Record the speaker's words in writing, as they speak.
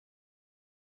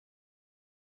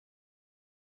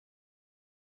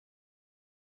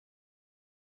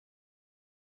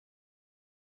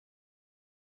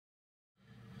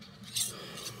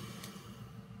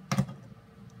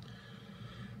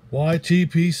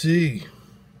YTPC.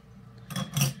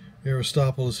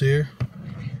 Aerostoppolis here.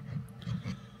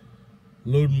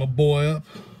 Loading my boy up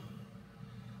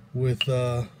with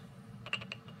some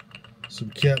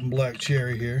Captain Black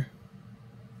Cherry here.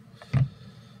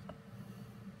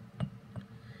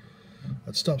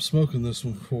 I'd stopped smoking this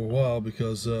one for a while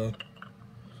because I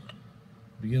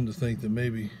began to think that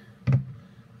maybe there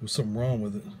was something wrong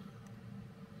with it.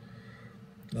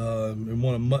 In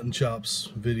one of Mutton Chop's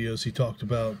videos, he talked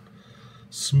about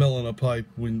smelling a pipe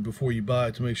before you buy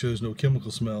it to make sure there's no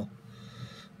chemical smell.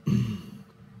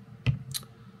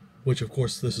 Which, of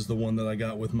course, this is the one that I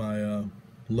got with my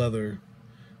leather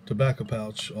tobacco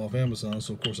pouch off Amazon,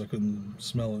 so of course I couldn't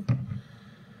smell it.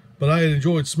 But I had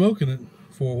enjoyed smoking it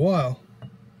for a while.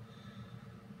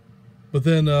 But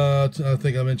then I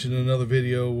think I mentioned in another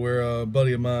video where a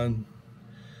buddy of mine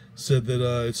said that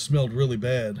it smelled really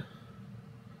bad.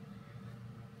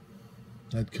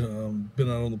 I'd been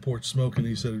out on the porch smoking.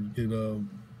 He said it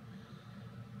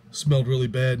smelled really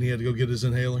bad and he had to go get his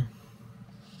inhaler.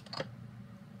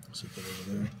 Sit that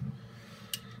over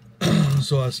there.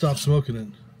 So I stopped smoking it.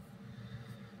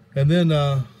 And then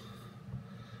I've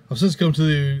since come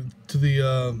to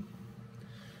the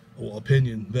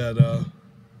opinion that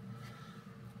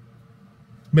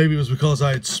maybe it was because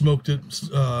I had smoked it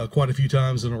quite a few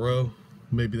times in a row.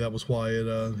 Maybe that was why it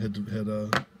had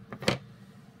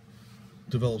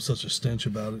developed such a stench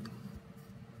about it,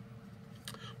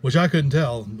 which I couldn't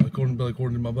tell according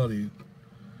to my buddy.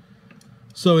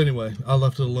 So anyway, I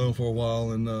left it alone for a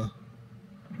while, and now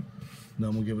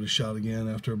I'm gonna give it a shot again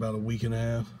after about a week and a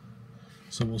half.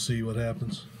 So we'll see what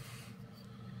happens.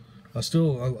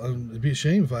 It'd be a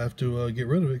shame if I have to get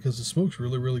rid of it because the smoke's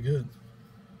really, really good.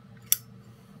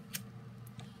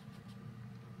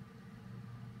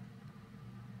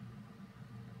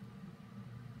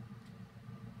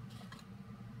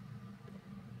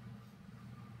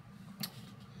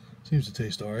 Seems to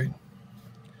taste all right.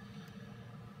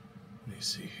 Let me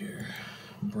see here.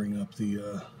 Bring up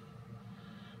the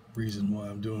reason why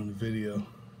I'm doing the video.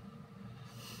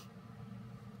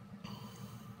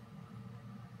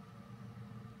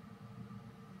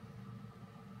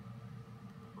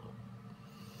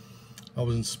 I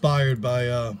was inspired by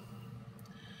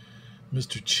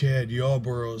Mr. Chad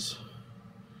Yarborough's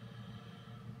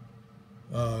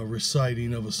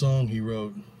reciting of a song he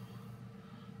wrote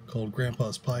called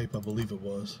Grandpa's Pipe, I believe it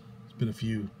was. It's been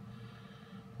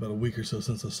about a week or so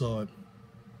since I saw it.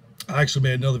 I actually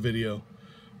made another video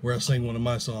where I sang one of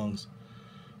my songs,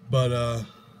 but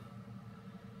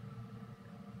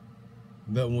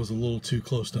that one was a little too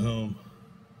close to home,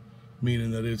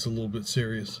 meaning that it's a little bit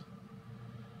serious.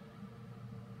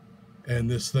 And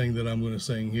this thing that I'm going to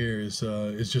sing here is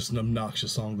just an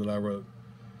obnoxious song that I wrote,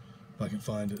 if I can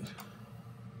find it.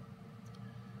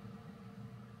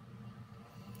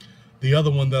 The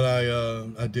other one that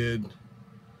I did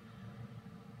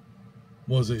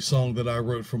was a song that I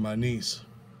wrote for my niece.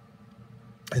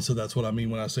 And so that's what I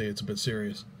mean when I say it's a bit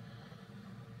serious.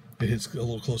 It hits a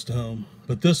little close to home.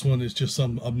 But this one is just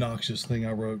some obnoxious thing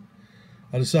I wrote.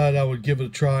 I decided I would give it a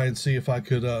try and see if I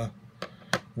could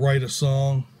write a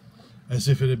song as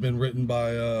if it had been written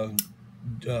by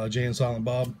Jay and Silent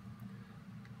Bob.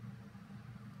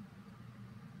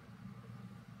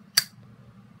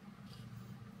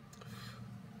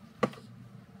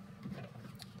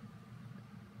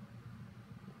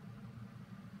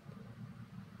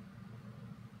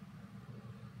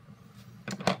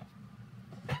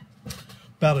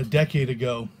 About a decade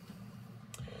ago,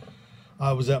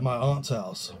 I was at my aunt's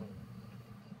house,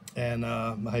 and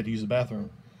I had to use the bathroom.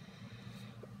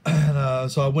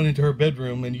 And so I went into her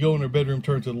bedroom, and you go in her bedroom,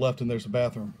 turn to the left, and there's a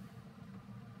bathroom.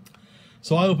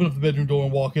 So I open up the bedroom door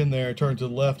and walk in there, turn to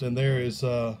the left, and there is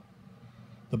the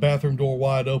bathroom door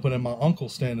wide open, and my uncle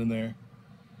standing there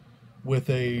with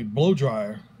a blow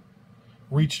dryer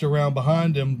reached around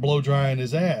behind him, blow drying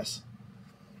his ass.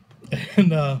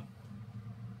 And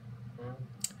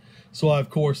so I, of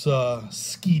course,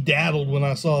 ski-daddled when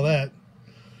I saw that.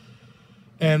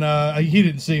 And he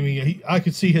didn't see me. I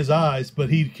could see his eyes, but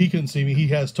he couldn't see me. He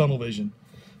has tunnel vision.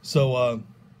 So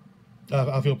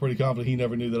I feel pretty confident he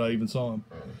never knew that I even saw him.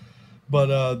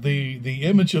 But the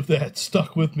image of that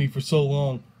stuck with me for so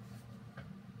long.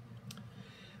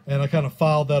 And I kind of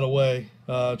filed that away,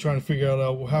 trying to figure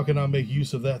out how can I make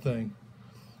use of that thing.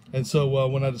 And so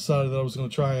when I decided that I was going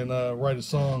to try and write a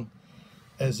song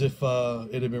as if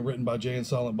it had been written by Jay and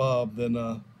Silent Bob, then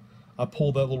I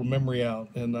pulled that little memory out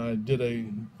and I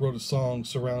wrote a song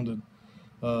surrounded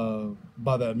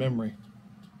by that memory.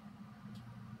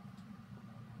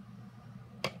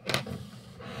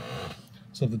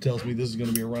 Something tells me this is going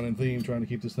to be a running theme, trying to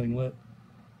keep this thing lit.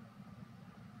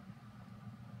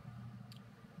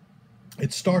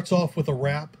 It starts off with a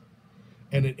rap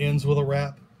and it ends with a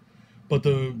rap, but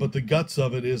the guts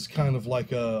of it is kind of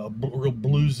like a real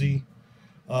bluesy.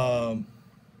 Well,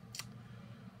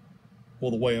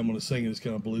 the way I'm going to sing it is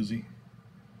kind of bluesy,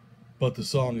 but the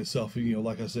song itself,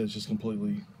 like I said, is just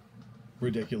completely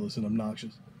ridiculous and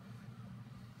obnoxious.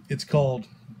 It's called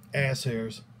Ass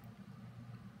Hairs.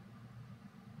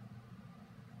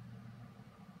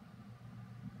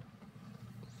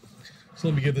 So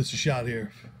let me give this a shot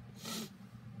here.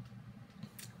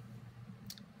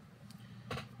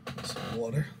 Some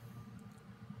water.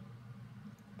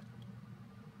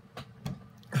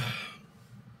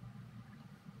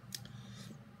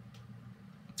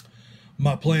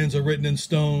 My plans are written in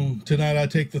stone. Tonight I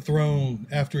take the throne,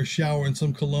 after a shower and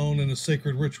some cologne and a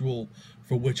sacred ritual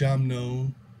for which I'm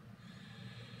known.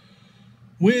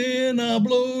 When I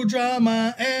blow dry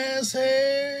my ass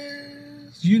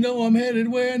hairs, you know I'm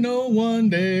headed where no one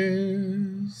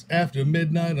dares. After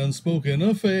midnight unspoken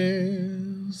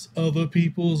affairs, other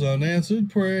people's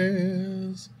unanswered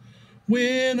prayers.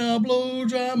 When I blow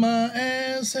dry my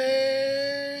ass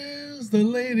hairs, the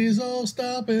ladies all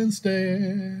stop and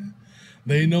stare.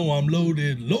 They know I'm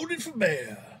loaded, loaded for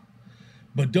bear,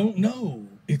 but don't know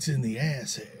it's in the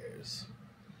ass hairs.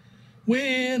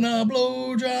 When I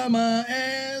blow dry my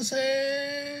ass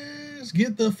hairs,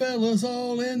 get the fellas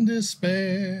all in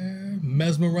despair,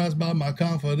 mesmerized by my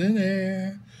confident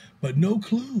air, but no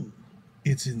clue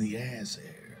it's in the ass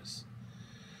hairs.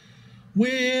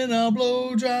 When I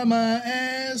blow dry my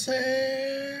ass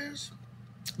hairs,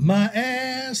 my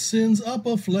ass sends up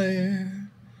a flare,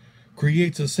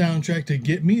 creates a soundtrack to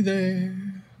get me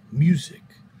there, music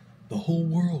the whole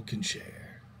world can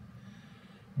share.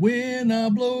 When I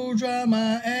blow dry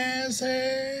my ass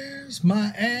hairs,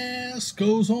 my ass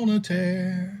goes on a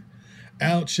tear,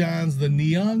 outshines the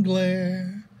neon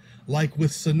glare, like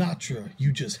with Sinatra,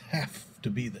 you just have to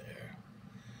be there.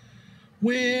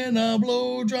 When I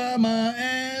blow dry my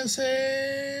ass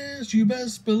hairs, you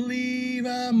best believe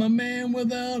I'm a man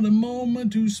without a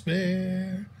moment to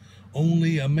spare.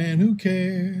 Only a man who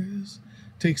cares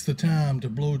takes the time to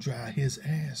blow dry his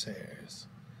ass hairs.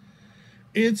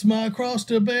 It's my cross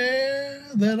to bear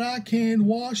that I can't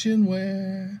wash and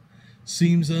wear.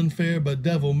 Seems unfair, but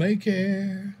devil may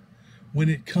care when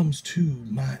it comes to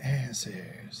my ass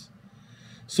hairs.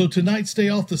 So tonight stay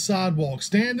off the sidewalk,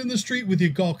 stand in the street with your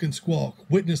gawk and squawk,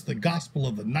 witness the gospel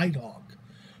of the nighthawk,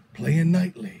 playing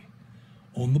nightly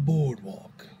on the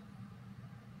boardwalk.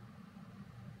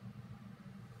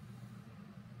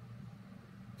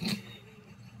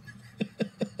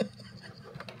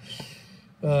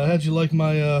 How'd you like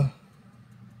my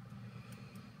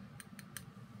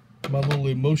my little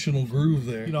emotional groove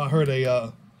there? I heard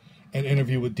an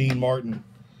interview with Dean Martin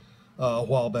a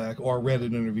while back, or read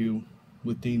an interview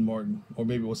with Dean Martin, or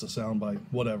maybe it was a soundbite,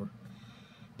 whatever.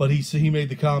 But he made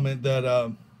the comment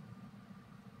that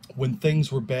when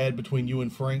things were bad between you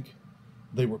and Frank,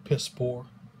 they were piss poor,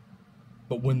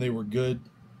 but when they were good,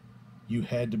 you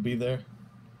had to be there.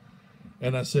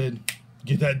 And I said,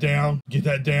 get that down, get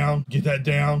that down, get that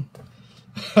down.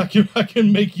 I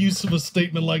can make use of a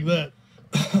statement like that.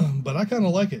 But I kind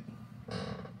of like it.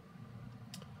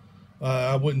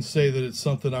 I wouldn't say that it's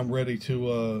something I'm ready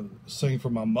to sing for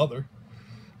my mother.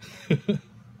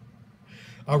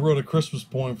 I wrote a Christmas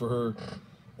poem for her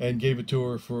and gave it to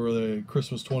her for the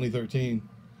Christmas 2013.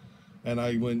 And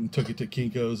I went and took it to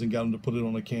Kinko's and got them to put it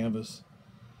on a canvas.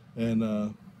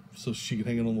 And so she could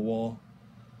hang it on the wall.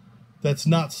 That's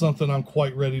not something I'm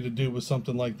quite ready to do with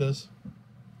something like this.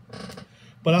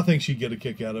 But I think she'd get a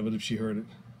kick out of it if she heard it.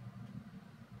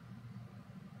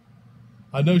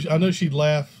 I know she'd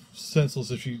laugh senseless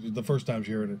the first time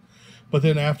she heard it. But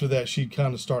then after that, she'd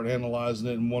kind of start analyzing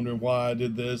it and wondering why I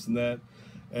did this and that,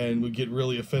 and would get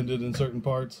really offended in certain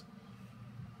parts.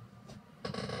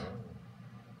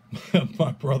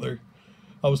 My brother,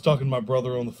 I was talking to my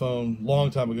brother on the phone a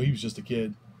long time ago. He was just a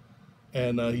kid.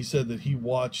 And he said that he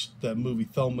watched that movie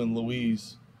Thelma and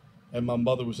Louise, and my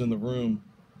mother was in the room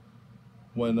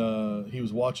when he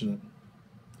was watching it.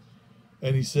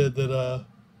 And he said that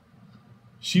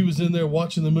she was in there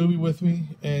watching the movie with me,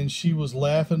 and she was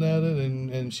laughing at it,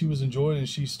 and she was enjoying it, and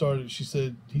he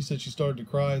said she started to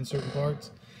cry in certain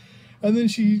parts. And then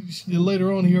she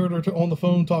later on, he heard her on the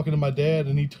phone talking to my dad,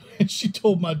 and she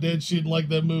told my dad she didn't like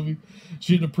that movie.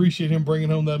 She didn't appreciate him bringing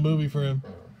home that movie for him.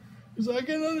 He's like, I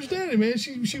can't understand it, man.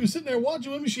 She was sitting there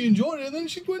watching with me, she enjoyed it, and then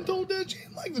she went and told Dad she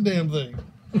didn't like the damn thing.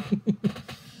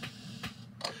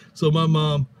 So my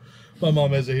mom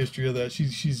has a history of that.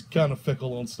 She's kind of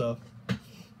fickle on stuff.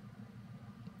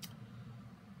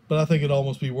 But I think it'd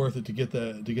almost be worth it to get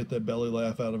that belly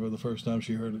laugh out of her the first time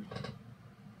she heard it.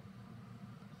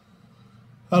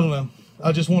 I don't know.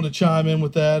 I just want to chime in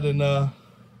with that and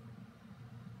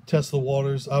test the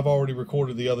waters. I've already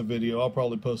recorded the other video. I'll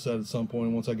probably post that at some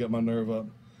point once I get my nerve up.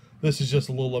 This is just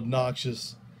a little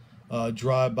obnoxious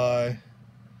drive-by.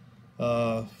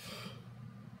 I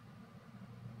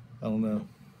don't know.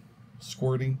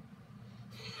 Squirting.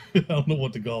 I don't know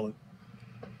what to call it.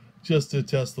 Just to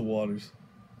test the waters.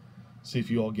 See if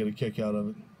you all get a kick out of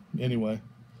it. Anyway,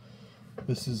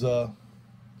 this is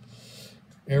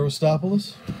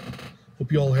Aerostoppolis.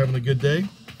 Hope you all are having a good day.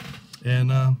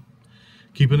 And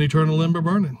keep an eternal ember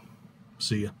burning.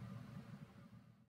 See ya.